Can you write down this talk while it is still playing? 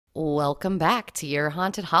Welcome back to your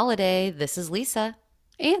haunted holiday. This is Lisa.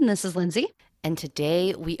 And this is Lindsay. And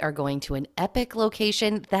today we are going to an epic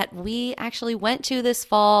location that we actually went to this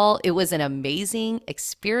fall. It was an amazing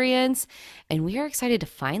experience, and we are excited to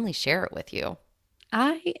finally share it with you.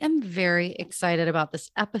 I am very excited about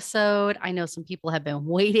this episode. I know some people have been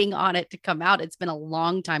waiting on it to come out. It's been a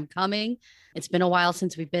long time coming. It's been a while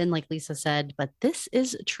since we've been, like Lisa said, but this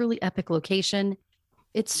is a truly epic location.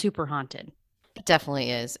 It's super haunted. It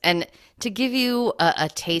definitely is. And to give you a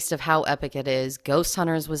taste of how epic it is, Ghost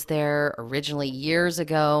Hunters was there originally years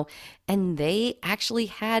ago, and they actually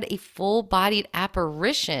had a full bodied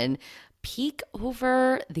apparition peek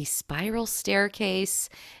over the spiral staircase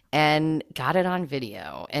and got it on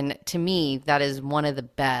video. And to me, that is one of the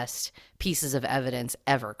best pieces of evidence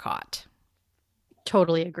ever caught.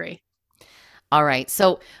 Totally agree. All right.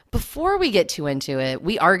 So before we get too into it,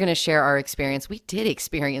 we are going to share our experience. We did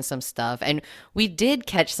experience some stuff and we did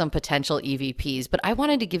catch some potential EVPs, but I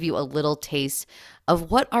wanted to give you a little taste of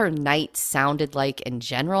what our night sounded like in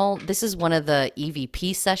general. This is one of the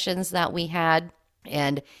EVP sessions that we had,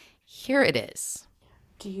 and here it is.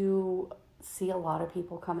 Do you see a lot of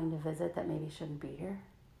people coming to visit that maybe shouldn't be here?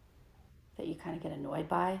 That you kind of get annoyed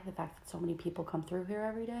by the fact that so many people come through here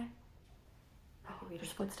every day? Oh,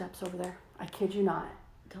 there's footsteps over there. I kid you not.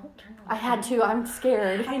 Don't turn around. I had to. I'm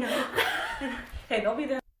scared. I know. Okay, they'll be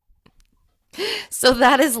there. So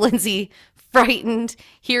that is Lindsay frightened,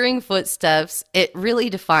 hearing footsteps. It really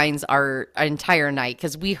defines our entire night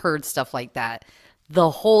because we heard stuff like that the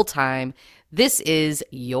whole time. This is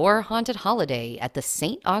your haunted holiday at the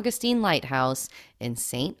St. Augustine Lighthouse in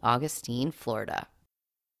St. Augustine, Florida.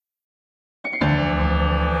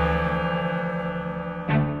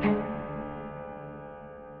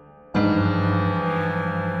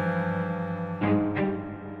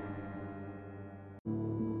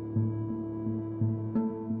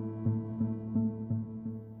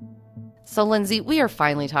 So, Lindsay, we are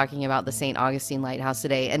finally talking about the St. Augustine Lighthouse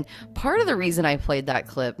today. And part of the reason I played that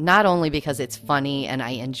clip, not only because it's funny and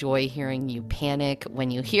I enjoy hearing you panic when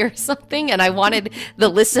you hear something, and I wanted the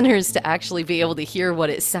listeners to actually be able to hear what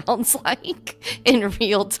it sounds like in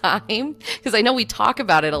real time, because I know we talk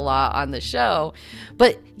about it a lot on the show,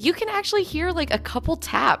 but you can actually hear like a couple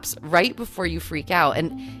taps right before you freak out.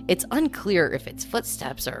 And it's unclear if it's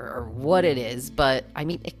footsteps or what it is, but I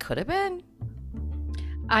mean, it could have been.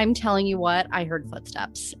 I'm telling you what, I heard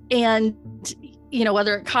footsteps. And,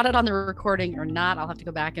 whether it caught it on the recording or not, I'll have to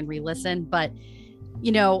go back and re listen. But,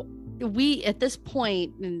 we at this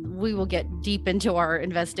point, and we will get deep into our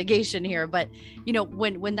investigation here, but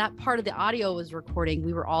when that part of the audio was recording,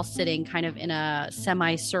 we were all sitting kind of in a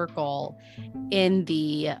semicircle in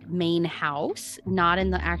the main house, not in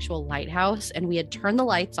the actual lighthouse, and we had turned the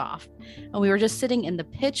lights off, and we were just sitting in the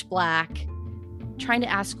pitch black, trying to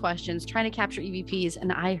ask questions, trying to capture EVPs.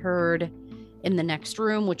 And I heard in the next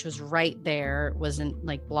room, which was right there, wasn't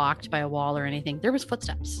like blocked by a wall or anything, there was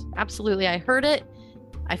footsteps. Absolutely. I heard it.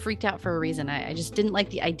 I freaked out for a reason. I just didn't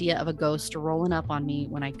like the idea of a ghost rolling up on me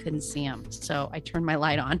when I couldn't see him. So I turned my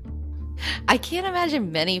light on. I can't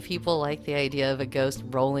imagine many people like the idea of a ghost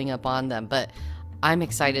rolling up on them, but I'm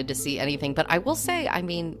excited to see anything. But I will say, I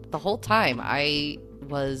mean, the whole time I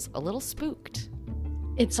was a little spooked.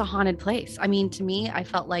 It's a haunted place. I mean, to me, I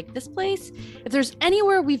felt like this place, if there's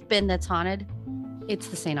anywhere we've been that's haunted, it's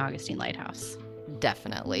the St. Augustine Lighthouse.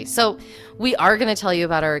 Definitely. So we are going to tell you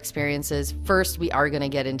about our experiences. First, we are going to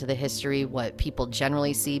get into the history, what people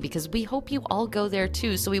generally see, because we hope you all go there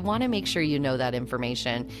too. So we want to make sure you know that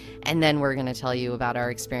information. And then we're going to tell you about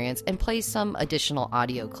our experience and play some additional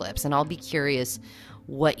audio clips. And I'll be curious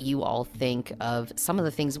what you all think of some of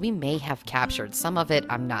the things we may have captured. Some of it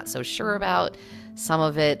I'm not so sure about. Some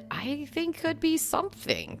of it I think could be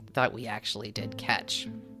something that we actually did catch.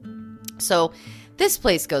 So this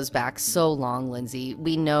place goes back so long, Lindsay.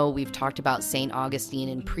 We know we've talked about St. Augustine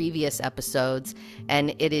in previous episodes,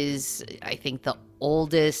 and it is, I think, the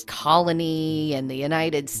oldest colony in the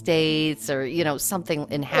United States, or, something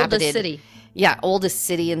inhabited. Oldest city. Yeah, oldest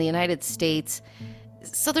city in the United States.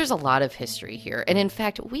 So there's a lot of history here. And in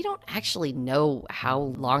fact, we don't actually know how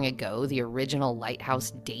long ago the original lighthouse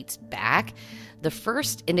dates back. The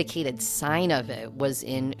first indicated sign of it was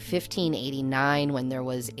in 1589 when there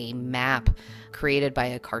was a map created by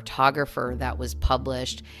a cartographer that was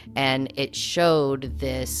published, and it showed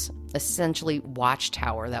this essentially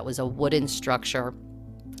watchtower that was a wooden structure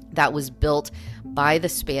that was built by the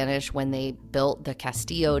Spanish when they built the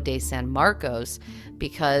Castillo de San Marcos,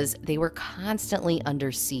 because they were constantly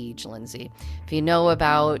under siege, Lindsay. If you know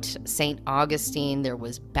about St. Augustine, there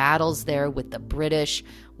was battles there with the British,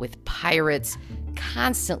 with pirates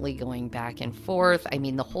constantly going back and forth. I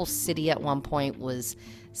mean, the whole city at one point was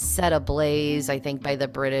set ablaze, I think, by the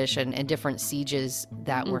British and different sieges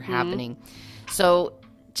that were happening. So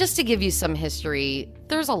just to give you some history,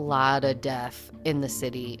 there's a lot of death in the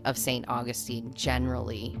city of St. Augustine,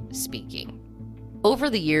 generally speaking. Over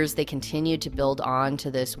the years, they continued to build on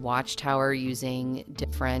to this watchtower using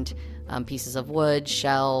different pieces of wood,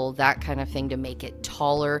 shell, that kind of thing to make it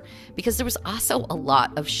taller, because there was also a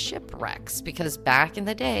lot of shipwrecks, because back in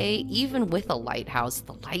the day, even with a lighthouse,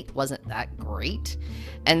 the light wasn't that great.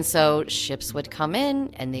 And so ships would come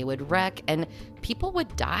in and they would wreck, and people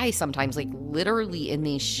would die sometimes, like literally in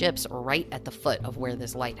these ships right at the foot of where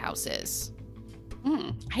this lighthouse is.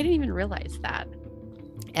 I didn't even realize that.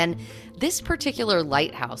 And this particular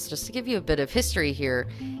lighthouse, just to give you a bit of history here,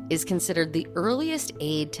 is considered the earliest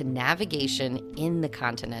aid to navigation in the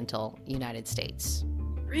continental United States.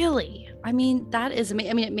 Really? I mean, that is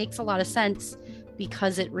amazing. I mean, it makes a lot of sense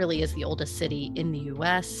because it really is the oldest city in the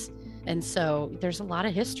US. And so there's a lot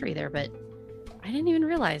of history there, but I didn't even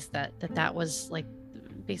realize that was like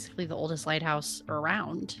basically the oldest lighthouse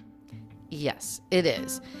around. Yes, it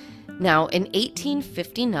is. Now, in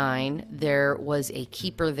 1859, there was a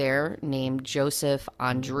keeper there named Joseph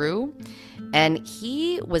Andrew, and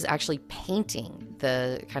he was actually painting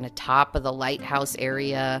the kind of top of the lighthouse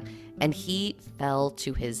area, and he fell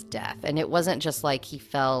to his death. And it wasn't just like he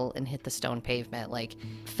fell and hit the stone pavement, like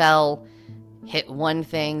fell, hit one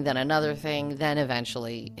thing, then another thing, then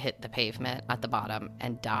eventually hit the pavement at the bottom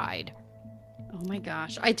and died. Oh my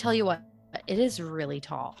gosh. I tell you what, it is really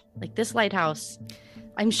tall. Like this lighthouse,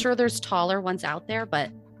 I'm sure there's taller ones out there,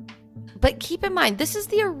 but keep in mind, this is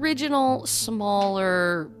the original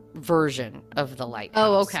smaller version of the lighthouse.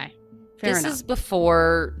 oh, okay. Fair This enough. is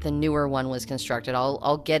before the newer one was constructed.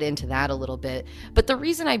 I'll get into that a little bit. But the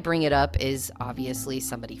reason I bring it up is obviously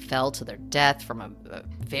somebody fell to their death from a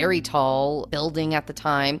very tall building at the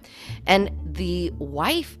time. And the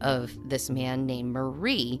wife of this man named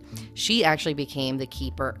Marie, she actually became the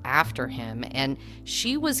keeper after him. And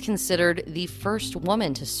she was considered the first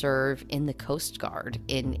woman to serve in the Coast Guard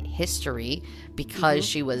in history because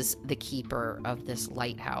she was the keeper of this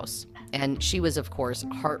lighthouse. And she was, of course,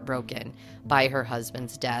 heartbroken by her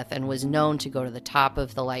husband's death and was known to go to the top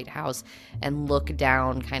of the lighthouse and look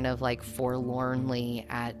down kind of like forlornly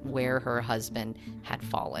at where her husband had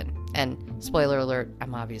fallen. And spoiler alert,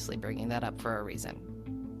 I'm obviously bringing that up for a reason.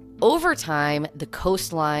 Over time, the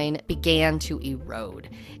coastline began to erode,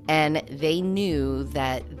 and they knew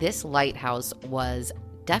that this lighthouse was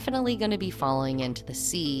definitely going to be falling into the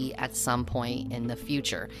sea at some point in the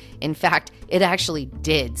future. In fact, it actually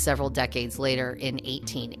did several decades later in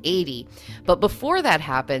 1880. But before that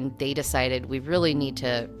happened, they decided we really need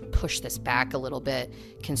to push this back a little bit,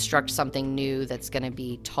 construct something new that's going to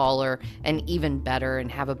be taller and even better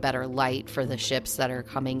and have a better light for the ships that are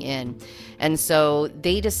coming in. And so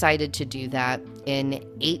they decided to do that in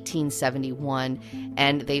 1871,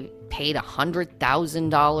 and they paid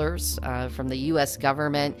 $100,000 from the U.S.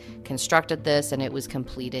 government, constructed this, and it was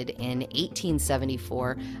completed in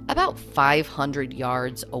 1874, about 500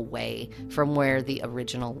 yards away from where the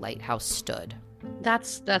original lighthouse stood.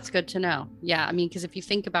 That's good to know. Yeah, I mean, because if you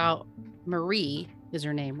think about Marie is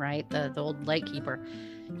her name, right? The old lightkeeper.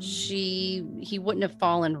 He wouldn't have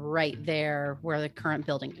fallen right there where the current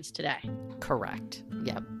building is today. Correct.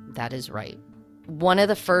 Yep, that is right. One of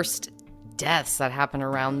the first deaths that happened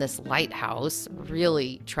around this lighthouse,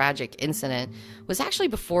 really tragic incident, was actually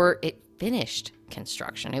before it finished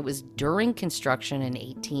construction. It was during construction in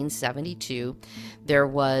 1872. There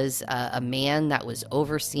was a man that was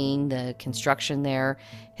overseeing the construction there.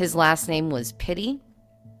 His last name was Pitty.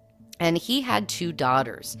 And he had two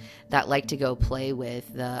daughters that liked to go play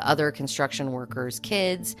with the other construction workers'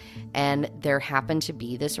 kids. And there happened to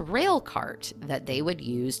be this rail cart that they would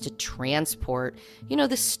use to transport,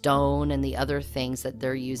 the stone and the other things that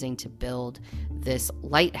they're using to build this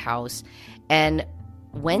lighthouse. And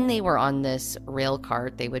when they were on this rail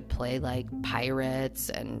cart, they would play like pirates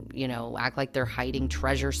and, act like they're hiding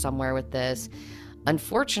treasure somewhere with this.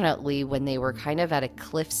 Unfortunately, when they were kind of at a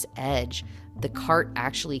cliff's edge, the cart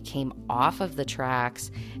actually came off of the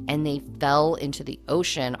tracks and they fell into the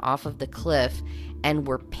ocean off of the cliff and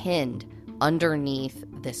were pinned underneath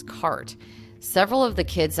this cart. Several of the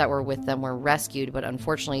kids that were with them were rescued, but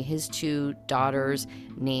unfortunately his two daughters,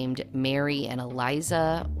 named Mary and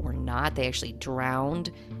Eliza, were not. They actually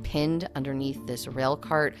drowned, pinned underneath this rail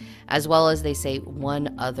cart, as well as, they say,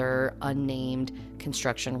 one other unnamed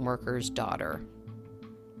construction worker's daughter.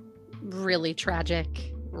 Really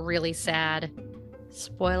tragic, really sad.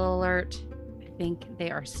 Spoiler alert, I think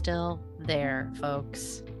they are still there,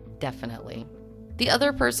 folks. Definitely. The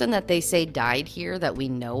other person that they say died here that we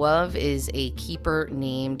know of is a keeper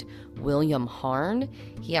named William Harn.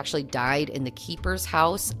 He actually died in the keeper's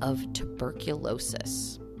house of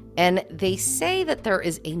tuberculosis. And they say that there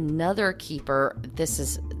is another keeper. This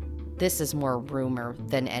is more rumor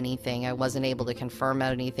than anything. I wasn't able to confirm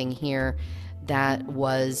anything here. That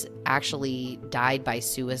was actually died by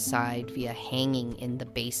suicide via hanging in the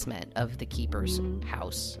basement of the keeper's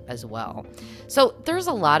house as well. So there's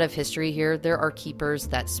a lot of history here. There are keepers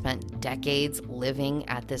that spent decades living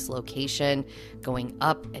at this location, going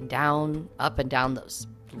up and down those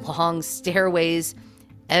long stairways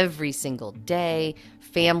every single day,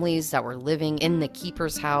 families that were living in the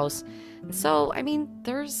keeper's house. So, I mean,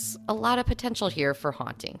 there's a lot of potential here for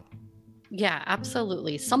haunting. Yeah,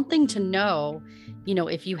 absolutely. Something to know,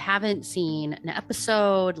 if you haven't seen an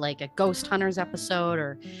episode like a Ghost Hunters episode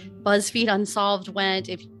or BuzzFeed Unsolved went,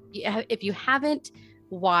 if you haven't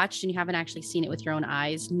watched and you haven't actually seen it with your own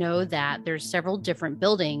eyes, know that there's several different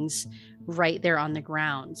buildings right there on the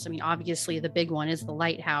grounds. I mean, obviously the big one is the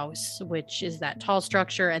lighthouse, which is that tall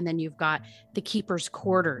structure. And then you've got the keeper's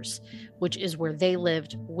quarters, which is where they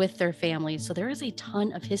lived with their families. So there is a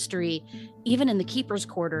ton of history, even in the keeper's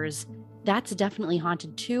quarters. That's definitely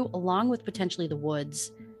haunted too, along with potentially the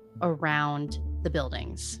woods around the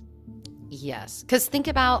buildings. Yes, because think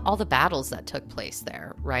about all the battles that took place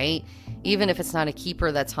there, right? Even if it's not a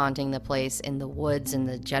keeper that's haunting the place, in the woods and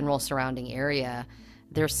the general surrounding area,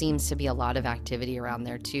 there seems to be a lot of activity around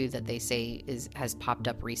there too that they say has popped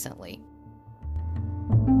up recently.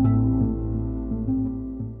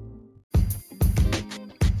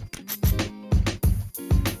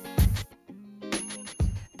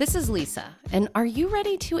 This is Lisa, and are you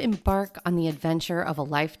ready to embark on the adventure of a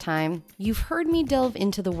lifetime? You've heard me delve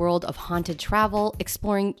into the world of haunted travel,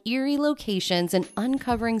 exploring eerie locations and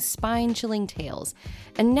uncovering spine-chilling tales.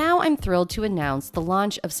 And now I'm thrilled to announce the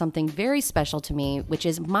launch of something very special to me, which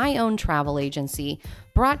is my own travel agency,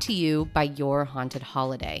 brought to you by Your Haunted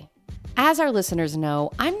Holiday. As our listeners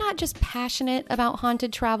know, I'm not just passionate about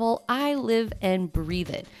haunted travel, I live and breathe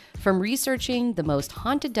it. From researching the most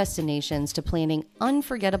haunted destinations to planning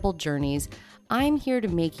unforgettable journeys, I'm here to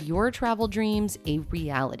make your travel dreams a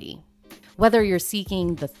reality. Whether you're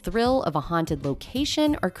seeking the thrill of a haunted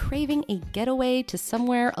location or craving a getaway to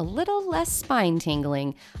somewhere a little less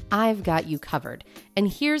spine-tingling, I've got you covered.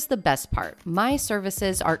 And here's the best part, my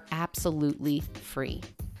services are absolutely free.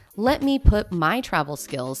 Let me put my travel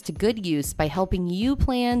skills to good use by helping you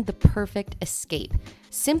plan the perfect escape.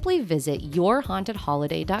 Simply visit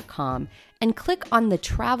yourhauntedholiday.com and click on the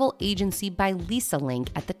Travel Agency by Lisa link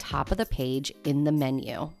at the top of the page in the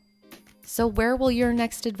menu. So where will your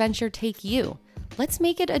next adventure take you? Let's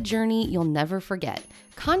make it a journey you'll never forget.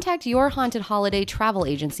 Contact Your Haunted Holiday travel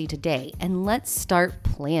agency today and let's start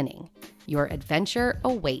planning. Your adventure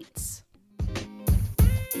awaits.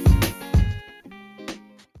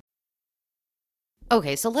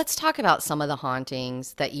 Okay, so let's talk about some of the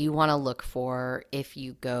hauntings that you want to look for if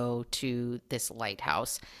you go to this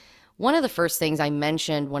lighthouse. One of the first things I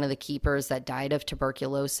mentioned, one of the keepers that died of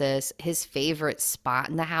tuberculosis, his favorite spot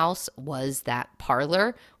in the house was that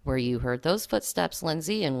parlor where you heard those footsteps,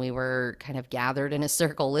 Lindsay, and we were kind of gathered in a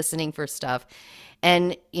circle listening for stuff.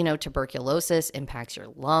 And, tuberculosis impacts your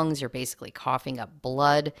lungs. You're basically coughing up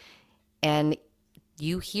blood, and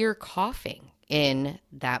you hear coughing in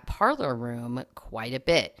that parlor room quite a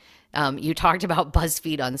bit. You talked about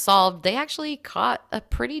BuzzFeed Unsolved. They actually caught a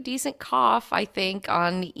pretty decent cough, I think,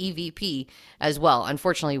 on EVP as well.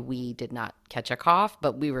 Unfortunately, we did not catch a cough,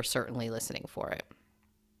 but we were certainly listening for it.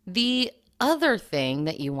 The other thing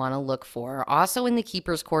that you want to look for, also in the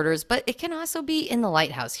keeper's quarters, but it can also be in the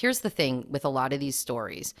lighthouse. Here's the thing with a lot of these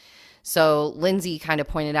stories. So Lindsay kind of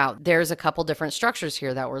pointed out there's a couple different structures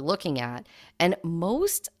here that we're looking at, and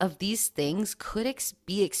most of these things could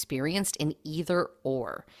be experienced in either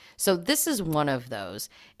or. So this is one of those,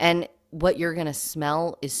 and what you're going to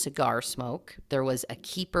smell is cigar smoke. There was a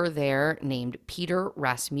keeper there named Peter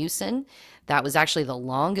Rasmussen. That was actually the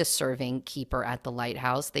longest serving keeper at the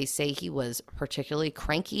lighthouse. They say he was particularly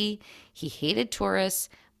cranky. He hated tourists,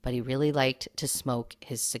 but he really liked to smoke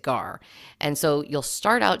his cigar. And so you'll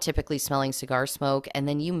start out typically smelling cigar smoke, and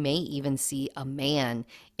then you may even see a man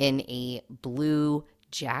in a blue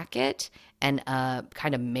jacket and a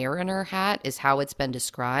kind of mariner hat is how it's been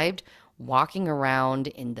described, walking around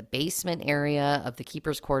in the basement area of the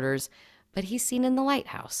keeper's quarters, but he's seen in the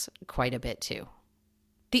lighthouse quite a bit too.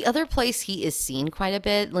 The other place he is seen quite a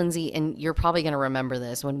bit, Lindsay, and you're probably going to remember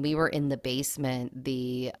this, when we were in the basement,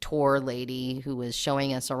 the tour lady who was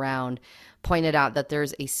showing us around pointed out that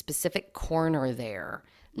there's a specific corner there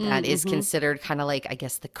that is Mm-hmm. considered kind of like, I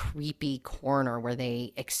guess, the creepy corner where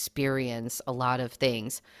they experience a lot of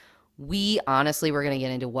things. We honestly, we're going to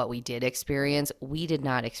get into what we did experience. We did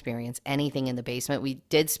not experience anything in the basement. We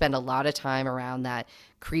did spend a lot of time around that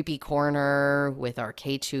creepy corner with our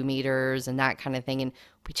K2 meters and that kind of thing. And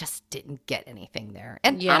we just didn't get anything there.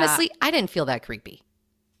 And Yeah. honestly, I didn't feel that creepy.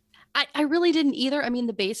 I really didn't either. I mean,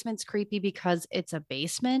 the basement's creepy because it's a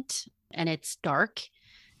basement and it's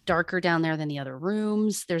darker down there than the other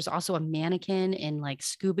rooms. There's also a mannequin in like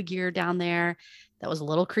scuba gear down there. That was a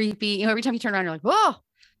little creepy. You know, every time you turn around, you're like, whoa,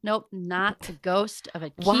 nope, not the ghost of a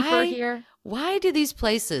keeper Why? here. Why do these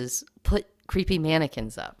places put creepy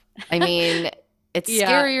mannequins up? I mean, it's Yeah.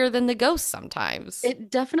 scarier than the ghosts sometimes. It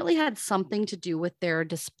definitely had something to do with their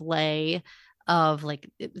display of like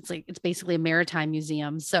it's basically a maritime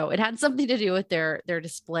museum. So it had something to do with their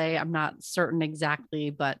display. I'm not certain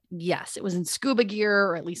exactly, but yes, it was in scuba gear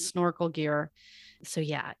or at least snorkel gear. So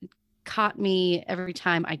yeah, it caught me every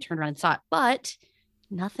time I turned around and saw it, but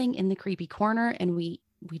nothing in the creepy corner. And we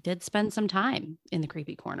did spend some time in the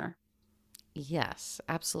creepy corner. Yes,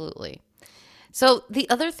 absolutely. So the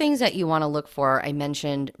other things that you want to look for, I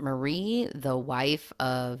mentioned Marie, the wife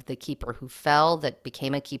of the keeper who fell, that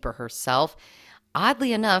became a keeper herself.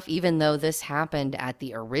 Oddly enough, even though this happened at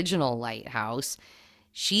the original lighthouse,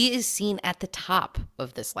 she is seen at the top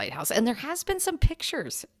of this lighthouse. And there has been some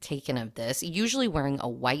pictures taken of this, usually wearing a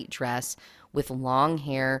white dress with long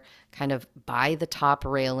hair, kind of by the top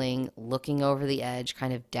railing, looking over the edge,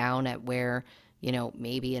 kind of down at where, you know,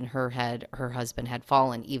 maybe in her head, her husband had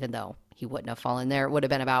fallen, even though he wouldn't have fallen there. It would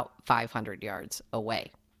have been about 500 yards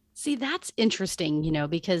away. See, that's interesting, you know,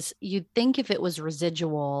 because you'd think if it was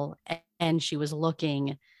residual and she was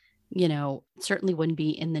looking, you know, certainly wouldn't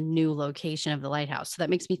be in the new location of the lighthouse. So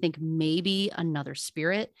that makes me think maybe another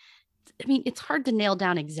spirit. I mean, it's hard to nail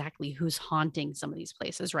down exactly who's haunting some of these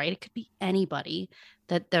places, right? It could be anybody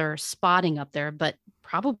that they're spotting up there, but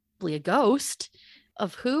probably a ghost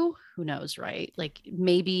of who knows, right? Like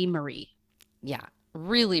maybe Marie. Yeah,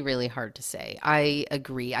 really, really hard to say. I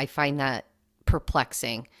agree. I find that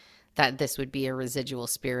perplexing that this would be a residual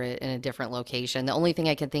spirit in a different location. The only thing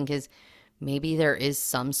I can think is maybe there is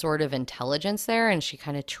some sort of intelligence there and she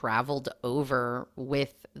kind of traveled over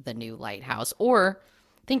with the new lighthouse. Or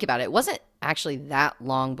think about it, it wasn't actually that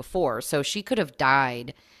long before. So she could have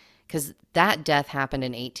died because that death happened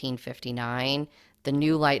in 1859. The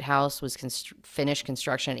new lighthouse was finished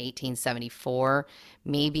construction in 1874.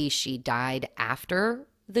 Maybe she died after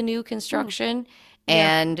the new construction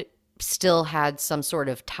and still had some sort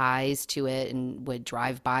of ties to it and would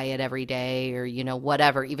drive by it every day or, you know,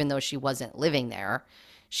 whatever, even though she wasn't living there.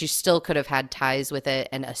 She still could have had ties with it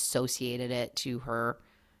and associated it to her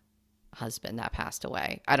husband that passed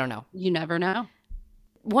away. I don't know. You never know.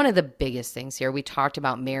 One of the biggest things here, we talked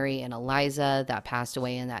about Mary and Eliza that passed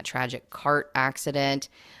away in that tragic cart accident.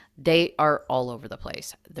 They are all over the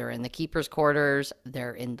place. They're in the keeper's quarters.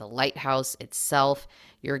 They're in the lighthouse itself.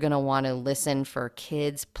 You're going to want to listen for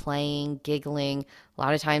kids playing, giggling. A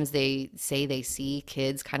lot of times they say they see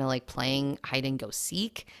kids kind of like playing hide and go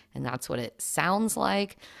seek, and that's what it sounds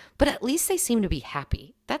like. But at least they seem to be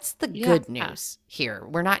happy. That's the good news here.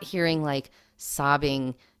 We're not hearing like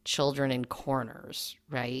sobbing children in corners,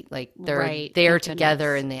 right? Like they're there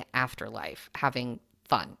together in the afterlife having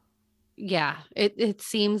fun. Yeah, it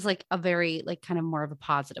seems like a very like kind of more of a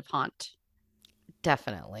positive haunt.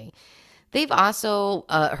 Definitely. They've also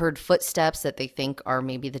heard footsteps that they think are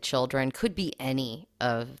maybe the children, could be any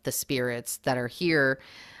of the spirits that are here.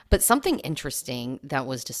 But something interesting that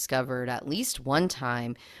was discovered at least one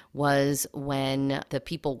time was when the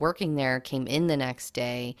people working there came in the next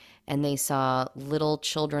day and they saw little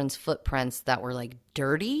children's footprints that were like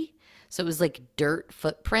dirty. So it was like dirt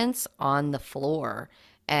footprints on the floor.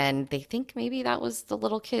 And they think maybe that was the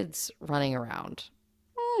little kids running around.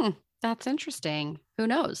 That's interesting. Who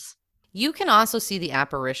knows? You can also see the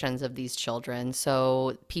apparitions of these children.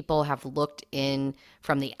 So people have looked in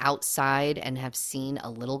from the outside and have seen a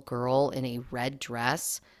little girl in a red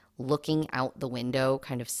dress looking out the window,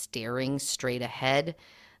 kind of staring straight ahead.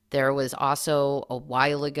 There was also a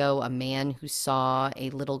while ago a man who saw a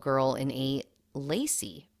little girl in a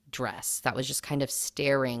lacy dress that was just kind of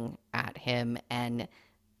staring at him and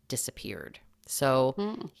disappeared. So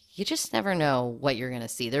you just never know what you're going to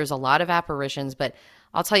see. There's a lot of apparitions, but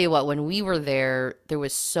I'll tell you what, when we were there, there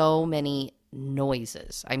was so many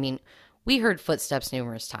noises. I mean, we heard footsteps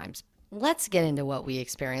numerous times. Let's get into what we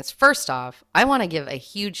experienced. First off, I want to give a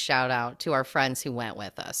huge shout out to our friends who went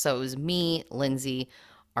with us. So it was me, Lindsay,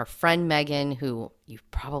 our friend Megan, who you've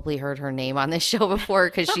probably heard her name on this show before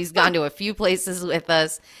because she's gone to a few places with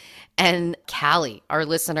us, and Callie, our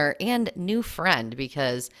listener and new friend,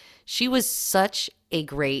 because she was such a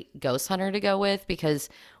great ghost hunter to go with because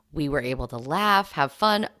we were able to laugh, have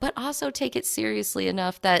fun, but also take it seriously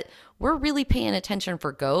enough that we're really paying attention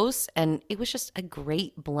for ghosts. And it was just a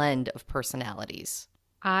great blend of personalities.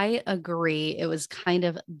 I agree. It was kind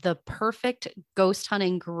of the perfect ghost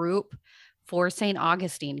hunting group for St.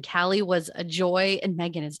 Augustine. Callie was a joy, and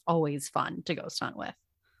Megan is always fun to ghost hunt with.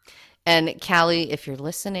 And Callie, if you're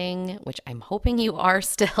listening, which I'm hoping you are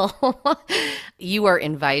still, you are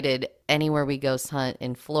invited anywhere we ghost hunt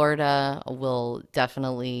in Florida. We'll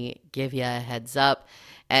definitely give you a heads up.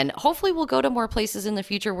 And hopefully we'll go to more places in the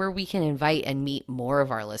future where we can invite and meet more of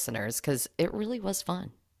our listeners because it really was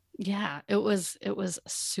fun. Yeah, it was a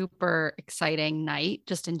super exciting night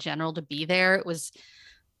just in general to be there. It was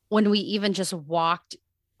when we even just walked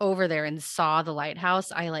over there and saw the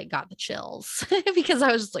lighthouse, I like got the chills because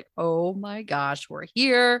I was just like, "Oh my gosh, we're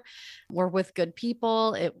here. We're with good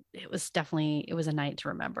people." It was definitely it was a night to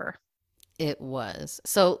remember. It was.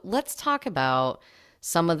 So let's talk about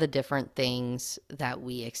some of the different things that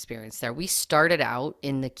we experienced there. We started out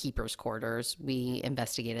in the keeper's quarters. We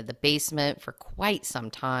investigated the basement for quite some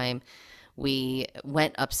time. We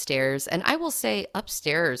went upstairs, and I will say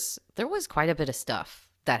upstairs, there was quite a bit of stuff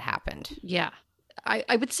that happened. Yeah.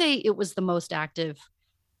 I would say it was the most active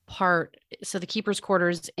part. So the keeper's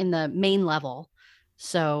quarters in the main level.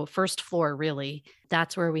 So first floor, really,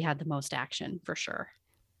 that's where we had the most action for sure.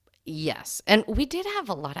 Yes. And we did have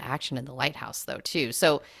a lot of action in the lighthouse, though, too.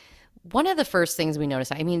 So, one of the first things we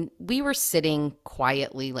noticed, I mean, we were sitting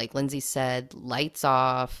quietly, like Lindsay said, lights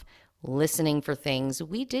off, listening for things.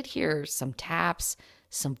 We did hear some taps,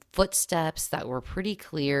 some footsteps that were pretty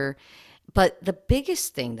clear. But the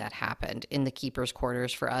biggest thing that happened in the keeper's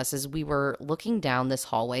quarters for us is we were looking down this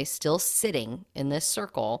hallway, still sitting in this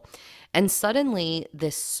circle, and suddenly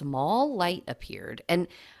this small light appeared. And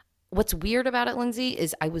what's weird about it, Lindsay,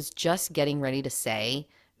 is I was just getting ready to say,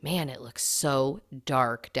 man, it looks so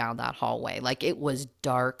dark down that hallway. Like it was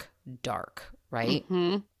dark, dark, right?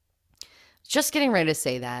 Hmm. Just getting ready to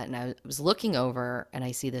say that. And I was looking over and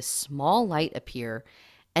I see this small light appear.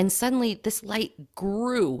 And suddenly this light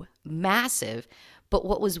grew massive. But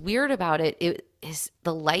what was weird about it is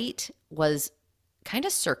the light was kind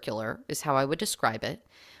of circular, is how I would describe it,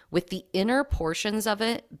 with the inner portions of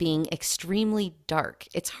it being extremely dark.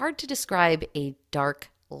 It's hard to describe a dark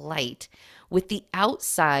light, with the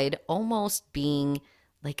outside almost being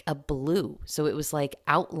like a blue. So it was like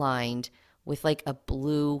outlined with like a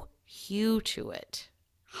blue hue to it.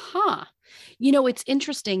 Huh. It's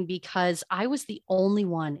interesting because I was the only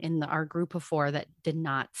one in our group of four that did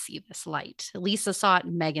not see this light. Lisa saw it,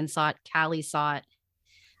 Megan saw it, Callie saw it.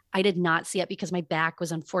 I did not see it because my back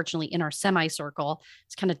was unfortunately in our semicircle.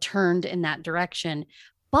 It's kind of turned in that direction.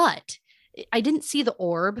 But I didn't see the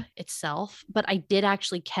orb itself, but I did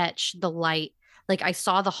actually catch the light. Like I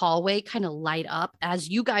saw the hallway kind of light up. As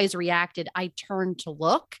you guys reacted, I turned to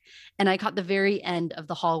look and I caught the very end of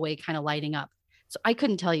the hallway kind of lighting up. So I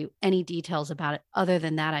couldn't tell you any details about it. Other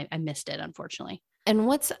than that, I missed it, unfortunately. And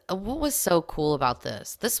what was so cool about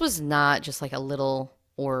this? This was not just like a little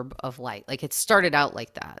orb of light. Like it started out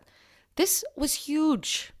like that. This was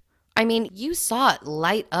huge. I mean, you saw it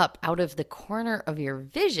light up out of the corner of your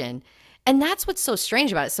vision. And that's what's so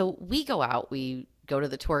strange about it. So we go out, we go to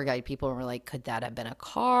the tour guide people, and we're like, could that have been a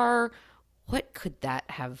car? What could that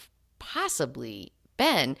have possibly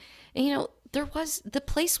been? And the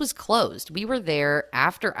place was closed. We were there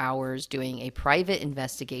after hours doing a private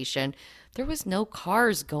investigation. There was no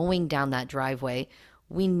cars going down that driveway.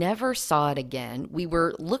 We never saw it again. We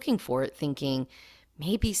were looking for it thinking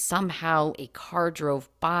maybe somehow a car drove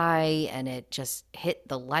by and it just hit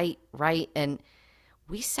the light right. And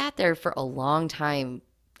we sat there for a long time.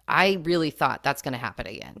 I really thought that's going to happen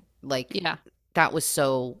again. Like, Yeah. that was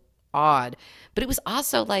so odd. But it was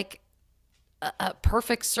also like a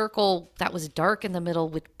perfect circle that was dark in the middle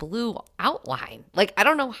with blue outline. Like, I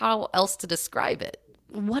don't know how else to describe it.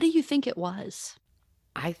 What do you think it was?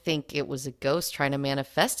 I think it was a ghost trying to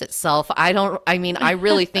manifest itself. I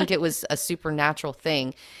really think it was a supernatural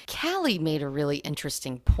thing. Callie made a really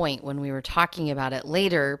interesting point when we were talking about it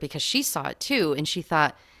later because she saw it too. And she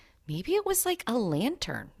thought maybe it was like a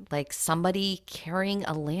lantern, like somebody carrying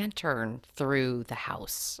a lantern through the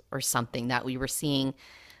house or something that we were seeing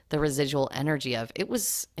the residual energy of. It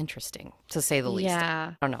was interesting to say the least.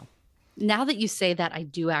 Yeah. I don't know. Now that you say that, I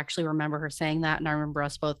do actually remember her saying that. And I remember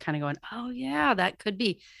us both kind of going, oh, yeah, that could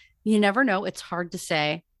be. You never know. It's hard to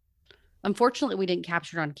say. Unfortunately, we didn't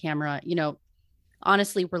capture it on camera.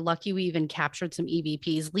 Honestly, we're lucky we even captured some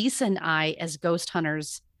EVPs. Lisa and I, as ghost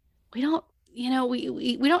hunters, we don't,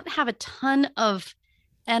 we don't have a ton of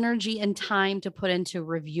energy and time to put into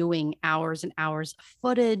reviewing hours and hours of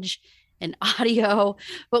footage and audio.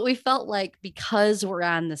 But we felt like because we're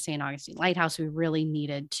on the St. Augustine Lighthouse, we really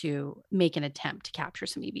needed to make an attempt to capture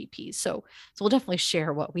some EVPs. So we'll definitely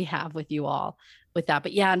share what we have with you all with that.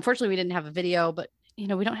 But yeah, unfortunately, we didn't have a video, but we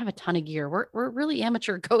don't have a ton of gear. We're really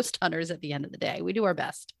amateur ghost hunters at the end of the day. We do our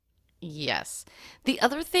best. Yes. The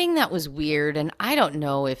other thing that was weird, and I don't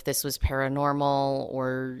know if this was paranormal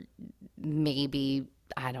or maybe,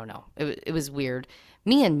 I don't know. It was weird.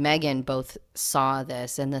 Me and Megan both saw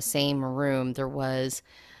this in the same room. There was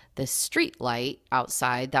this street light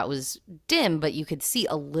outside that was dim, but you could see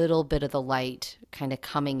a little bit of the light kind of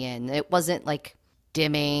coming in. It wasn't like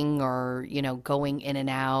dimming or, going in and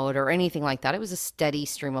out or anything like that. It was a steady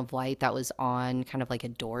stream of light that was on kind of like a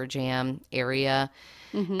door jamb area.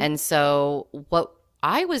 Mm-hmm. And so what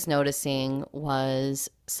I was noticing was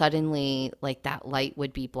suddenly like that light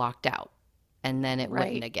would be blocked out and then it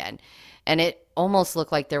wouldn't again. And it almost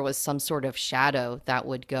looked like there was some sort of shadow that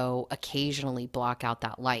would go occasionally block out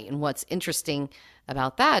that light. And what's interesting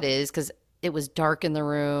about that is because it was dark in the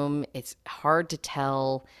room, it's hard to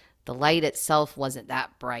tell. The light itself wasn't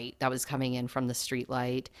that bright that was coming in from the street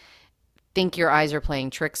light. Think your eyes are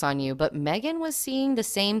playing tricks on you, but Megan was seeing the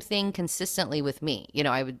same thing consistently with me.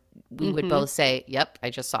 We would both say, "Yep,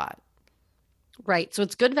 I just saw it." Right. So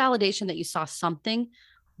it's good validation that you saw something.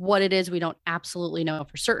 What it is, we don't absolutely know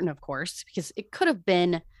for certain, of course, because it could have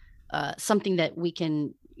been something that we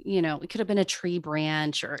can, it could have been a tree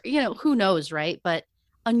branch or, who knows, right? But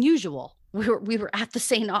unusual. We were at the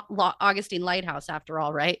St. Augustine Lighthouse after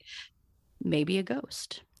all, right? Maybe a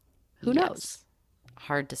ghost. Who knows?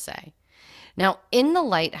 Hard to say. Now, in the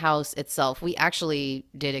lighthouse itself, we actually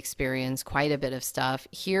did experience quite a bit of stuff.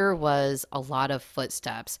 Here was a lot of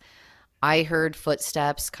footsteps. I heard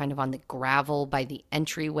footsteps kind of on the gravel by the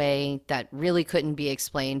entryway that really couldn't be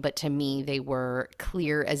explained, but to me, they were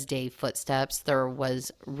clear as day footsteps. There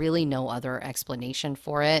was really no other explanation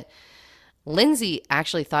for it. Lindsay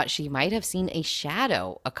actually thought she might have seen a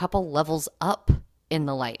shadow a couple levels up in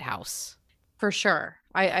the lighthouse. For sure.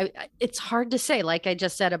 I it's hard to say, like I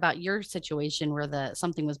just said about your situation where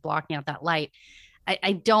something was blocking out that light.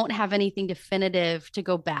 I don't have anything definitive to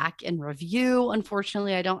go back and review.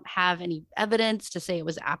 Unfortunately, I don't have any evidence to say it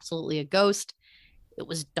was absolutely a ghost. It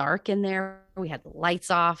was dark in there. We had the lights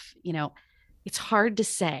off. It's hard to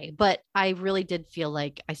say, but I really did feel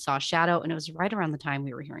like I saw a shadow, and it was right around the time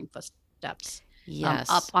we were hearing footsteps. Yes.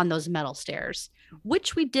 Up on those metal stairs,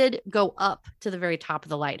 which we did go up to the very top of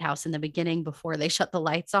the lighthouse in the beginning before they shut the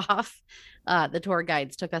lights off. The tour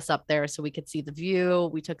guides took us up there so we could see the view.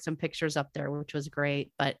 We took some pictures up there, which was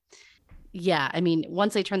great. But yeah, I mean,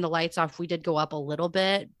 once they turned the lights off, we did go up a little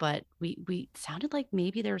bit, but we sounded like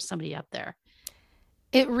maybe there was somebody up there.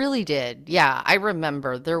 It really did. Yeah, I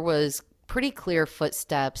remember there was pretty clear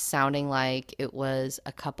footsteps sounding like it was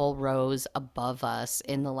a couple rows above us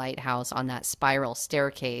in the lighthouse on that spiral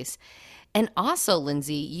staircase. And also,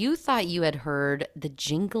 Lindsay, you thought you had heard the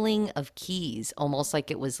jingling of keys, almost like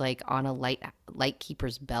it was like on a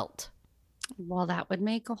lightkeeper's belt. Well, that would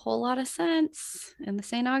make a whole lot of sense in the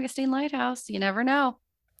St. Augustine Lighthouse. You never know.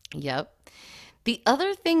 Yep. The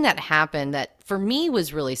other thing that happened that for me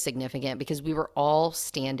was really significant because we were all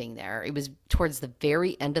standing there. It was towards the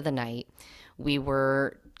very end of the night. We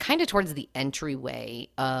were kind of towards the entryway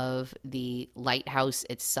of the lighthouse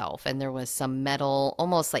itself. And there was some metal,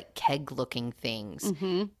 almost like keg looking things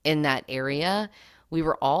in that area. We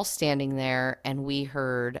were all standing there and we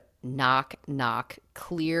heard knock, knock,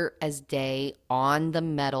 clear as day on the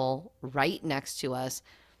metal right next to us.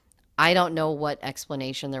 I don't know what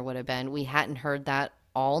explanation there would have been. We hadn't heard that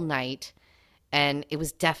all night, and it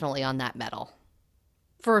was definitely on that metal.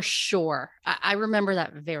 For sure. I remember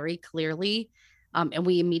that very clearly. And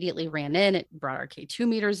we immediately ran in, it brought our K2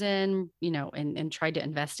 meters in, and tried to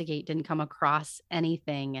investigate, didn't come across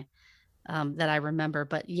anything that I remember.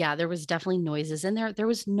 But yeah, there was definitely noises in there. There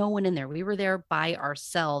was no one in there. We were there by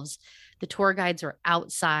ourselves. The tour guides are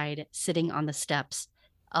outside sitting on the steps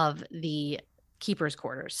of the keeper's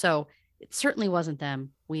quarters. So it certainly wasn't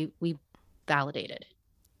them. We validated.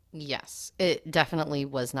 Yes, it definitely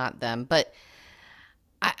was not them. But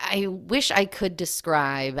I wish I could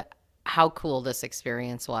describe how cool this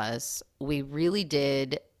experience was. We really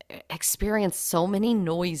did experience so many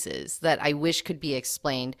noises that I wish could be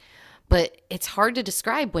explained. But it's hard to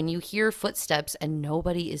describe when you hear footsteps and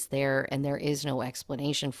nobody is there and there is no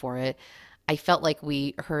explanation for it. I felt like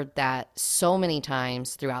we heard that so many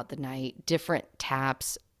times throughout the night, different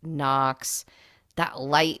taps, knocks, That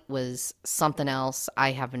light was something else.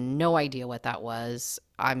 I have no idea what that was.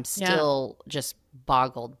 I'm still just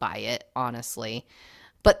boggled by it, honestly.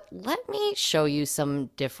 But let me show you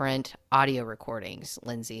some different audio recordings,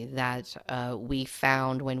 Lindsay, that we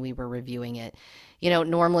found when we were reviewing it.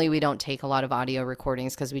 Normally we don't take a lot of audio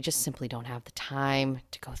recordings because we just simply don't have the time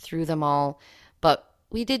to go through them all. But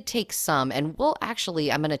we did take some, and I'm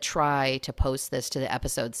going to try to post this to the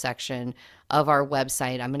episode section of our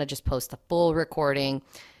website. I'm going to just post the full recording.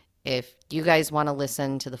 If you guys want to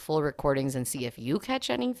listen to the full recordings and see if you catch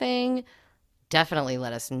anything, definitely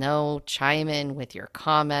let us know. Chime in with your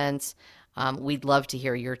comments. We'd love to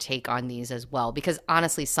hear your take on these as well, because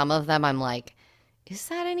honestly, some of them I'm like, is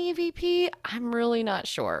that an EVP? I'm really not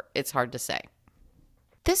sure. It's hard to say.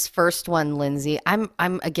 This first one, Lindsay, I'm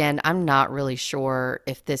not really sure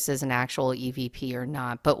if this is an actual EVP or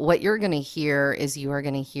not, but what you're going to hear is you are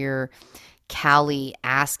going to hear Callie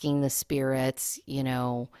asking the spirits,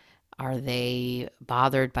 are they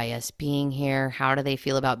bothered by us being here? How do they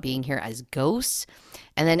feel about being here as ghosts?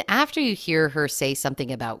 And then after you hear her say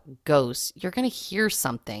something about ghosts, you're going to hear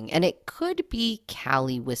something, and it could be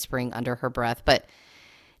Callie whispering under her breath, but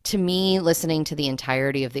to me, listening to the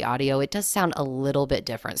entirety of the audio, it does sound a little bit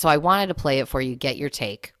different. So I wanted to play it for you, get your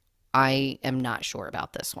take. I am not sure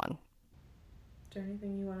about this one. Is there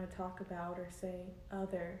anything you want to talk about or say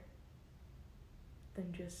other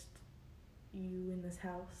than just you in this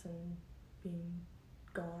house and being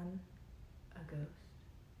gone? A ghost.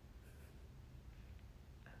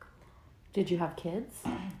 Did you have kids?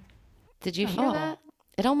 Did you hear Oh, that?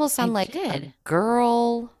 It almost sounded I like did. a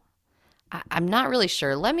girl. I'm not really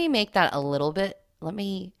sure. Let me make that a little bit. Let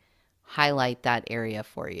me highlight that area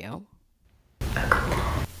for you.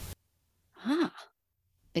 Huh.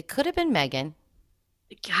 It could have been Megan.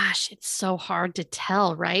 Gosh, it's so hard to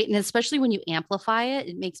tell, right? And especially when you amplify it,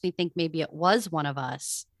 it makes me think maybe it was one of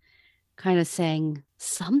us kind of saying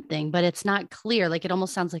something, but it's not clear. Like it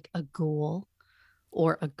almost sounds like a ghoul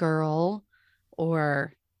or a girl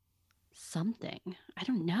or something. I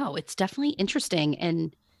don't know. It's definitely interesting.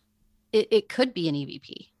 And it could be an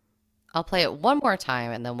EVP. I'll play it one more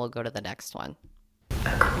time and then we'll go to the next one.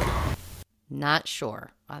 Not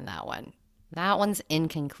sure on that one. That one's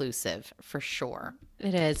inconclusive for sure.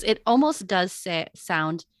 It is. It almost does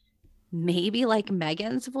sound maybe like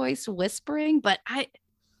Megan's voice whispering, but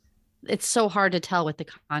it's so hard to tell with the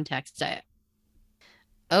context.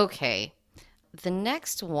 Okay. The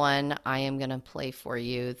next one I am going to play for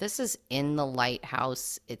you. This is in the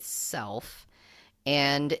lighthouse itself.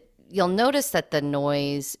 And you'll notice that the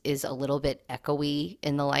noise is a little bit echoey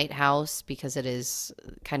in the lighthouse because it is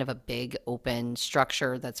kind of a big open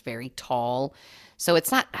structure that's very tall. So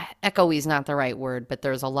it's not, echoey is not the right word, but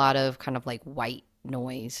there's a lot of kind of like white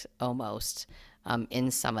noise almost in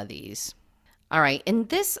some of these. All right. In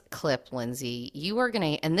this clip, Lindsay, you are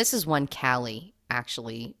going to, and this is one Callie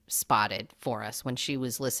actually spotted for us when she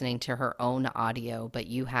was listening to her own audio, but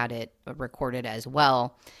you had it recorded as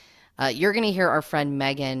well. You're going to hear our friend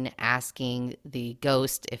Megan asking the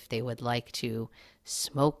ghost if they would like to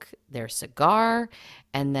smoke their cigar.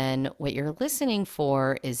 And then what you're listening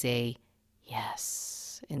for is a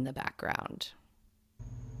yes in the background.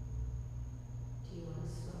 Do you want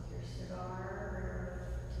to smoke your cigar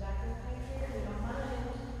or tobacco pipe here? We don't mind.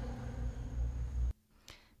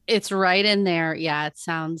 It's right in there. Yeah, it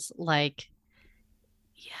sounds like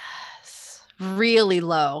yes. Really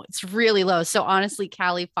low. It's really low. So honestly,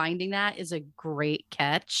 Callie finding that is a great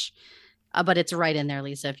catch. But it's right in there,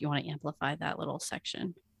 Lisa, if you want to amplify that little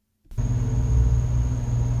section. Do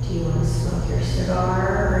you want to smoke your cigar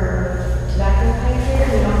or tobacco pipe here?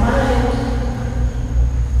 We don't mind.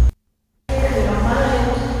 Here, we don't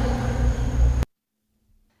mind.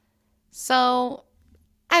 So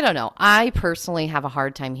I don't know. I personally have a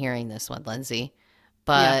hard time hearing this one, Lindsay,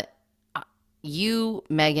 but you,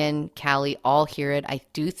 Megan, Callie, all hear it. I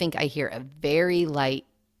do think I hear a very light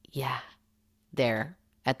yeah there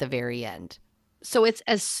at the very end. So it's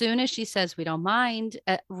as soon as she says, we don't mind,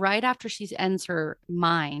 right after she ends her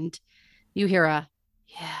mind, you hear a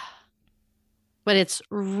yeah, but it's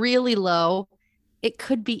really low. It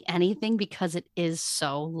could be anything because it is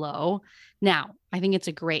so low. Now, I think it's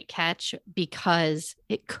a great catch because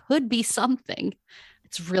it could be something.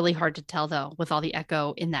 It's really hard to tell though, with all the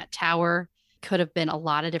echo in that tower. Could have been a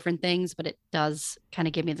lot of different things, but it does kind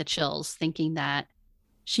of give me the chills thinking that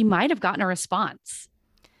she might have gotten a response.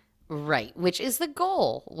 Right, which is the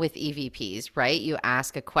goal with EVPs, right? You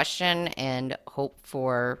ask a question and hope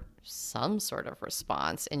for some sort of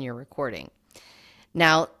response in your recording.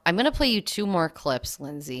 Now, I'm going to play you two more clips,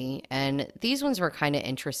 Lindsay, and these ones were kind of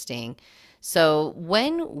interesting. So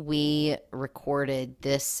when we recorded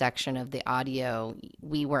this section of the audio,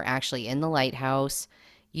 we were actually in the lighthouse.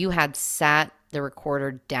 You had sat the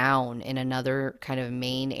recorder down in another kind of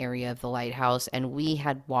main area of the lighthouse, and we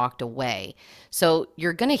had walked away. So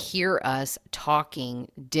you're going to hear us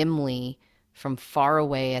talking dimly from far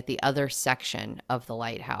away at the other section of the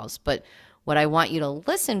lighthouse. But what I want you to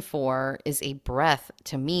listen for is a breath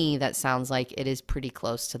to me that sounds like it is pretty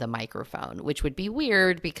close to the microphone, which would be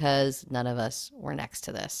weird because none of us were next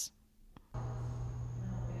to this.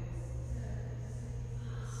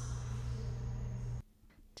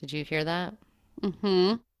 Did you hear that?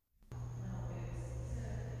 Mm-hmm.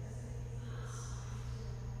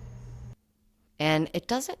 And it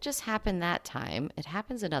doesn't just happen that time. It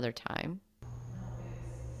happens another time.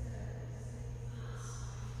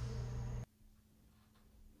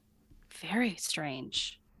 Very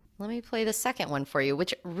strange. Let me play the second one for you,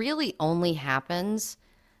 which really only happens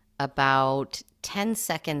about 10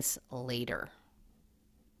 seconds later.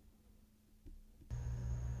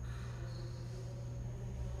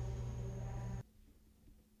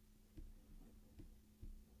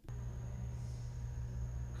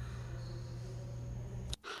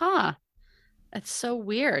 Huh. That's so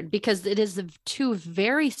weird because it is the two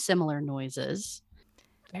very similar noises.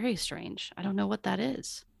 Very strange. I don't know what that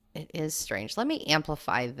is. It is strange. Let me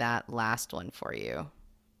amplify that last one for you.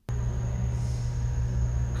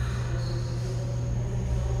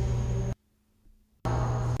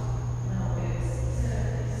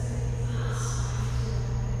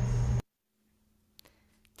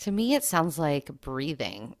 To me, it sounds like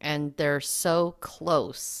breathing, and they're so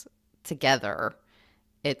close together,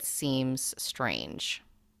 it seems strange.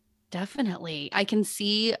 Definitely. I can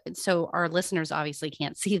see. So, our listeners obviously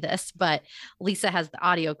can't see this, but Lisa has the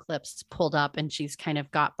audio clips pulled up and she's kind of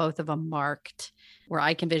got both of them marked where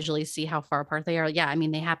I can visually see how far apart they are. Yeah. I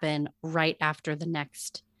mean, they happen right after the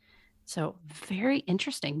next. So, very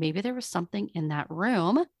interesting. Maybe there was something in that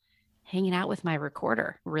room hanging out with my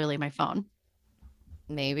recorder, really, my phone.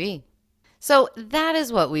 Maybe. So that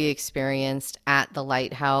is what we experienced at the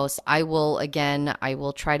lighthouse. I will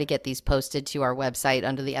try to get these posted to our website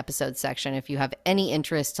under the episode section if you have any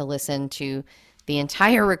interest to listen to the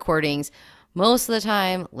entire recordings. Most of the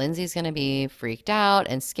time, Lindsay's going to be freaked out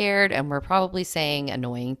and scared, and we're probably saying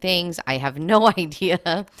annoying things. I have no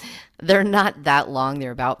idea. They're not that long. They're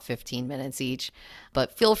about 15 minutes each.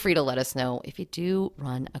 But feel free to let us know if you do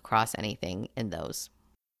run across anything in those.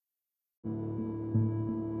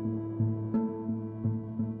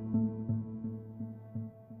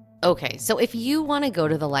 Okay, so if you want to go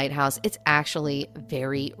to the lighthouse, it's actually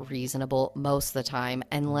very reasonable most of the time,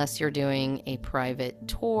 unless you're doing a private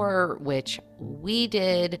tour, which we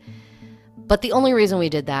did. But the only reason we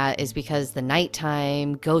did that is because the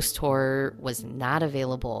nighttime ghost tour was not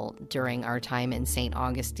available during our time in St.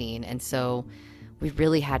 Augustine. And so we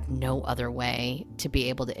really had no other way to be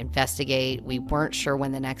able to investigate. We weren't sure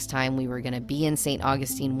when the next time we were going to be in St.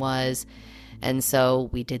 Augustine was. And so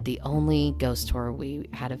we did the only ghost tour we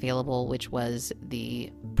had available, which was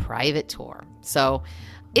the private tour. So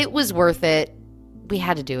it was worth it. We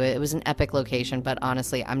had to do it. It was an epic location, but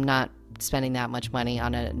honestly, I'm not spending that much money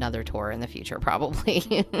on another tour in the future, probably.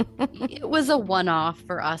 It was a one-off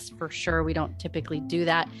for us, for sure. We don't typically do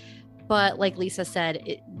that. But like Lisa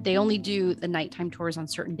said, they only do the nighttime tours on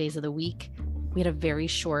certain days of the week. We had a very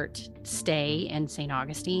short stay in St.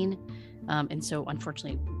 Augustine. And so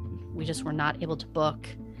unfortunately, we just were not able to book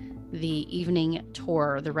the evening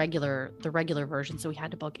tour, the regular version. So we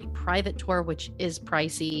had to book a private tour, which is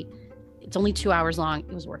pricey. It's only 2 hours long.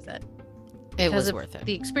 It was worth it. It was worth it.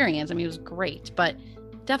 The experience. I mean, it was great, but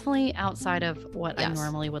definitely outside of what I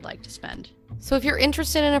normally would like to spend. So if you're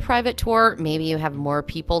interested in a private tour, maybe you have more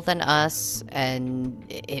people than us and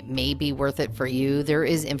it may be worth it for you. There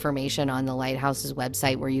is information on the Lighthouse's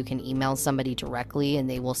website where you can email somebody directly and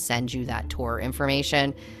they will send you that tour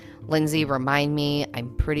information. Lindsay, remind me,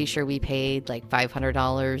 I'm pretty sure we paid like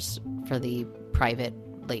 $500 for the private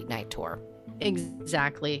late night tour.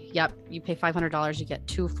 Exactly. Yep. You pay $500, you get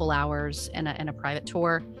 2 full hours and a private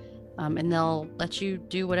tour. And they'll let you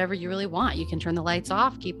do whatever you really want. You can turn the lights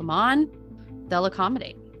off, keep them on. They'll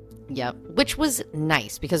accommodate. Yep. Which was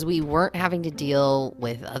nice because we weren't having to deal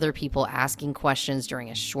with other people asking questions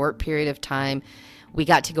during a short period of time. We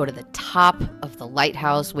got to go to the top of the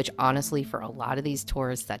lighthouse, which honestly, for a lot of these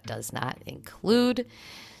tours, that does not include.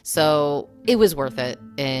 So it was worth it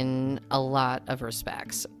in a lot of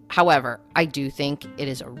respects. However, I do think it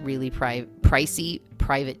is a really pricey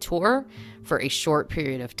private tour for a short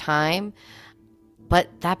period of time. But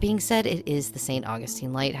that being said, it is the St.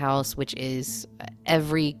 Augustine Lighthouse, which is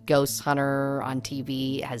every ghost hunter on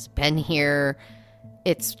TV has been here.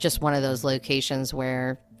 It's just one of those locations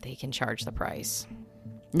where they can charge the price.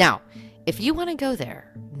 Now, if you want to go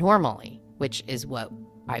there normally, which is what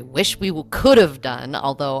I wish we could have done,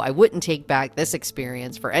 although I wouldn't take back this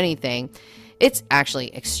experience for anything, it's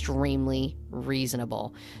actually extremely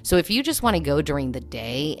reasonable. So if you just want to go during the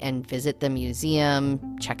day and visit the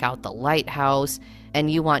museum, check out the lighthouse, and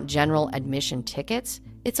you want general admission tickets,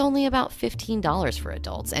 it's only about $15 for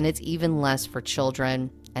adults, and it's even less for children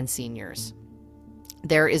and seniors.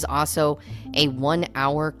 There is also a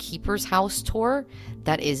 1-hour Keeper's House tour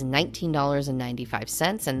that is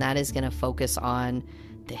 $19.95, and that is going to focus on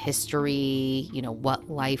the history, what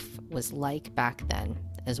life was like back then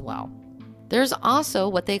as well. There's also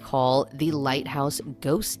what they call the Lighthouse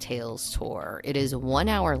Ghost Tales Tour. It is 1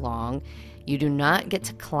 hour long. You do not get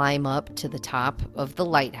to climb up to the top of the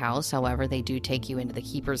lighthouse. However, they do take you into the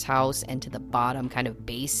keeper's house and to the bottom kind of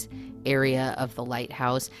base area of the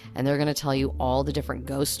lighthouse. And they're going to tell you all the different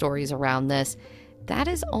ghost stories around this. That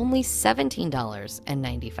is only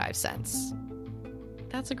 $17.95.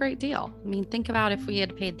 That's a great deal. I mean, think about if we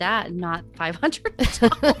had paid that and not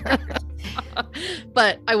 $500.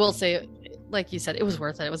 But I will say, like you said, it was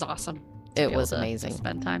worth it. It was awesome. It was amazing. To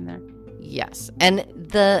spend time there. Yes. And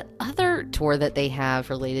the other tour that they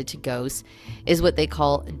have related to ghosts is what they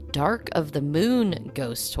call Dark of the Moon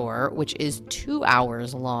Ghost Tour, which is 2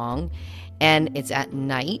 hours long, and it's at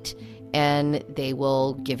night, and they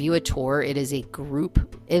will give you a tour. It is a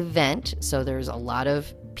group event, so there's a lot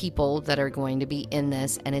of people that are going to be in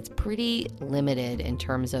this, and it's pretty limited in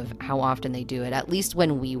terms of how often they do it, at least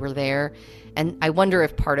when we were there. And I wonder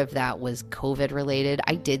if part of that was COVID related.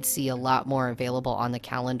 I did see a lot more available on the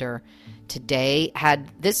calendar today. Had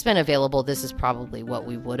this been available, this is probably what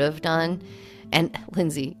we would have done. And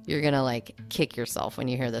Lindsay, you're gonna like kick yourself when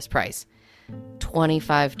you hear this price.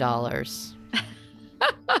 $25.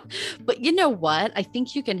 But you know what? I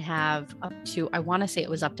think you can have up to, I want to say it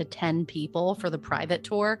was up to 10 people for the private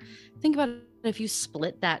tour. Think about it. If you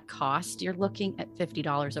split that cost, you're looking at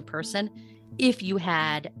 $50 a person. If you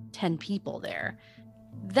had 10 people there,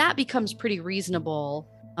 that becomes pretty reasonable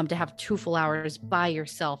to have 2 full hours by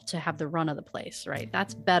yourself to have the run of the place, right?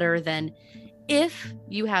 That's better than if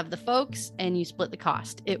you have the folks and you split the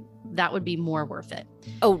cost. That would be more worth it.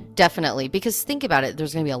 Oh, definitely. Because think about it.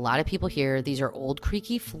 There's going to be a lot of people here. These are old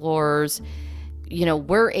creaky floors.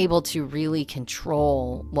 We're able to really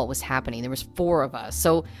control what was happening. There was 4 of us.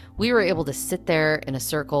 So we were able to sit there in a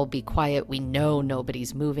circle, be quiet. We know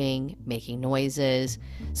nobody's moving, making noises.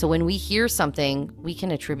 So when we hear something, we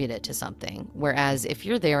can attribute it to something. Whereas if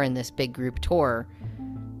you're there in this big group tour,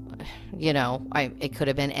 it could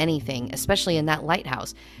have been anything, especially in that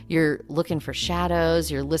lighthouse. You're looking for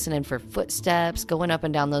shadows, you're listening for footsteps, going up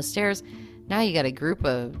and down those stairs. Now you got a group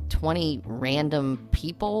of 20 random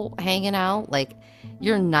people hanging out. Like,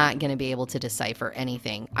 you're not going to be able to decipher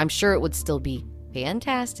anything. I'm sure it would still be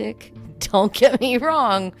fantastic. Don't get me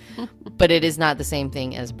wrong, but it is not the same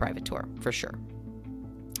thing as a private tour, for sure.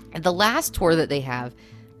 And the last tour that they have,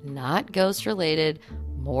 not ghost related,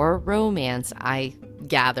 more romance, I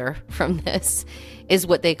gather from this, is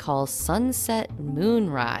what they call Sunset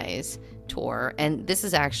Moonrise Tour. And this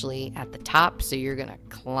is actually at the top, so you're gonna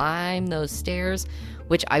climb those stairs,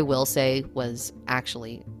 which I will say was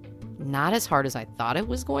actually not as hard as I thought it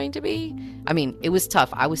was going to be. I mean, it was tough.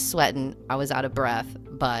 I was sweating, I was out of breath,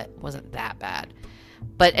 but it wasn't that bad.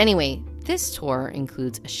 But anyway, this tour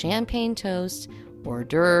includes a champagne toast, hors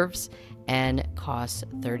d'oeuvres, and costs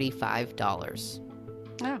 $35.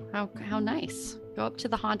 Oh, how nice. Go up to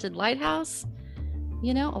the haunted lighthouse.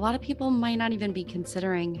 A lot of people might not even be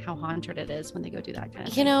considering how haunted it is when they go do that kind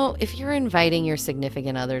of thing. If you're inviting your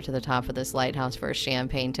significant other to the top of this lighthouse for a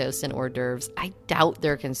champagne toast and hors d'oeuvres, I doubt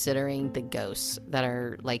they're considering the ghosts that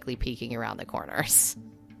are likely peeking around the corners.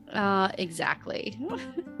 Exactly.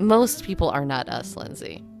 Most people are not us,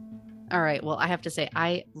 Lindsay. All right. Well, I have to say,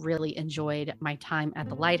 I really enjoyed my time at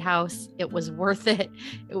the lighthouse. It was worth it.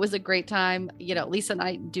 It was a great time. Lisa and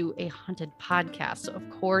I do a haunted podcast. So, of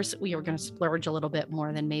course, we are going to splurge a little bit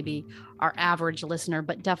more than maybe our average listener,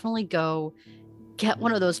 but definitely go get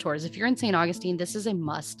one of those tours. If you're in St. Augustine, this is a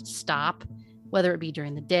must stop, whether it be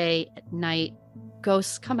during the day, at night.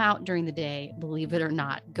 Ghosts come out during the day, believe it or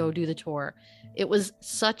not. Go do the tour. It was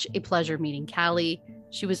such a pleasure meeting Callie.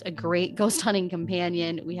 She was a great ghost hunting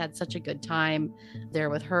companion. We had such a good time there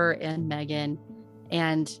with her and Megan.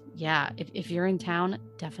 And yeah, if you're in town,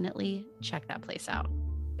 definitely check that place out.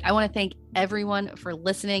 I want to thank everyone for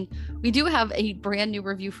listening. We do have a brand new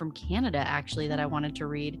review from Canada, actually, that I wanted to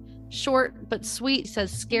read. Short but sweet,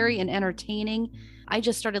 says scary and entertaining. I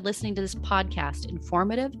just started listening to this podcast.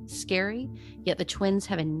 Informative, scary, yet the twins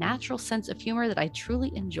have a natural sense of humor that I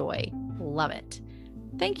truly enjoy. Love it.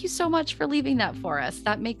 Thank you so much for leaving that for us.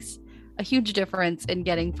 That makes a huge difference in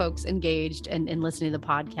getting folks engaged and listening to the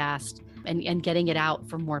podcast and getting it out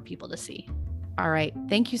for more people to see. All right.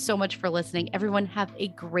 Thank you so much for listening. Everyone have a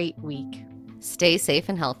great week. Stay safe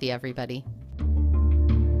and healthy, everybody.